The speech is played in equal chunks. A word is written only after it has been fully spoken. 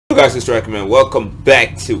Hello guys, it's Striker Man. Welcome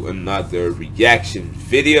back to another reaction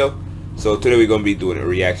video. So today we're gonna be doing a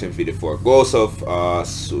reaction video for Ghost of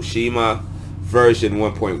Tsushima version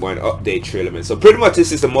 1.1 update trailer, man. So pretty much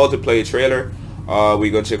this is the multiplayer trailer.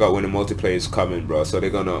 We're gonna check out when the multiplayer is coming, bro. So they're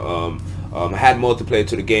gonna add multiplayer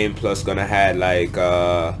to the game, plus gonna add like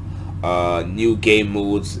new game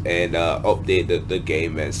modes and update the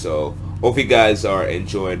game, man. So hope you guys are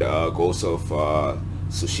enjoying Ghost of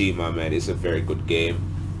Tsushima, man. It's a very good game.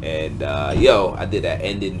 And yo, I did that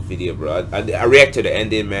ending video, bro. I react to the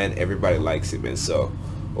ending, man. Everybody likes it, man. So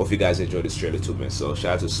hope you guys enjoy this trailer too, man. So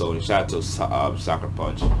shout out to Sony, shout out to Soccer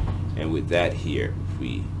Punch. And with that, here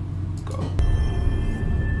we go.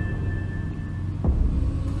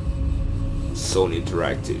 Sony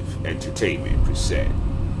Interactive Entertainment present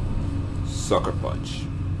Soccer Punch.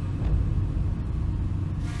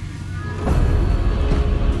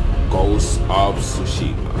 Ghost of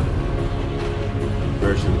Tsushima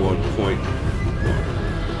version 1.1.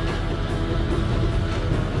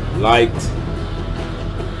 Liked.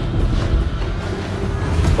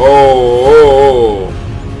 Oh.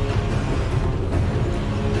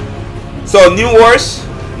 So new horse,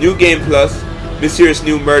 new game plus, mysterious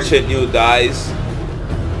new merchant, new dies.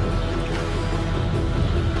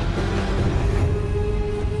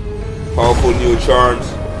 Powerful new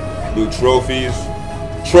charms, new trophies.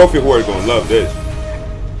 Trophy hoard gonna love this.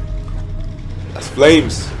 That's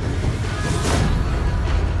flames.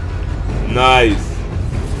 Nice.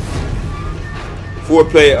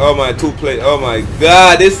 4-player, oh my, 2-player, oh my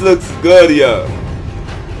god, this looks good, yo.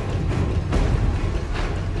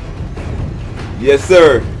 Yes,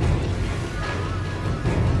 sir.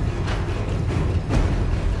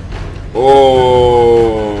 Oh.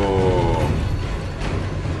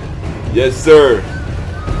 Yes, sir.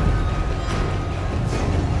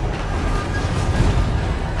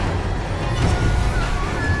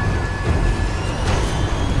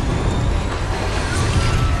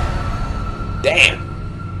 Damn.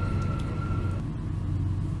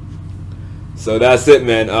 So that's it,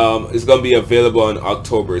 man. It's gonna be available on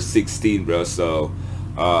October 16th, bro. So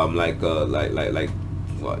like what,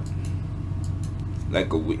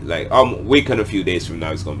 like a week and a few days from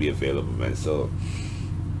now it's gonna be available, man. So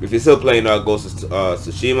if you're still playing Ghost of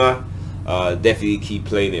Tsushima, definitely keep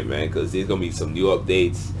playing it, man, because there's gonna be some new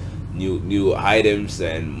updates, new items,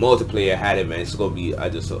 and multiplayer had it, man. It's gonna be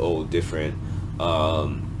just a whole different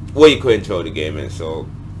way you could enjoy the game, man. So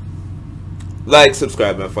like,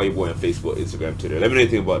 subscribe, man. Follow your boy on Facebook, Instagram, Twitter. Let me know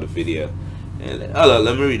anything about the video, and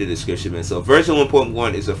let me read the description, man. So version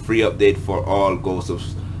 1.1 is a free update for all Ghost of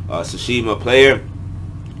Tsushima player.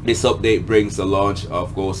 This update brings the launch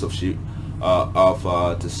of Ghost of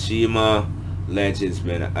Tsushima Legends,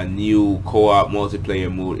 man, a new co-op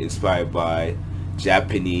multiplayer mode inspired by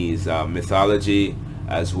Japanese mythology,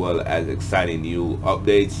 as well as exciting new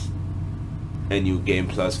updates and new game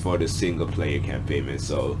plus for the single player campaign, man.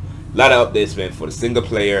 So a lot of updates, man, for the single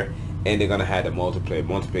player, and they're gonna have the multiplayer.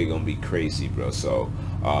 Multiplayer gonna be crazy, bro. So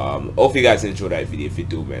hope you guys enjoyed that video. If you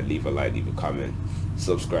do, man, leave a like, leave a comment,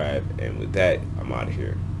 subscribe, and with that, I'm out of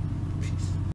here.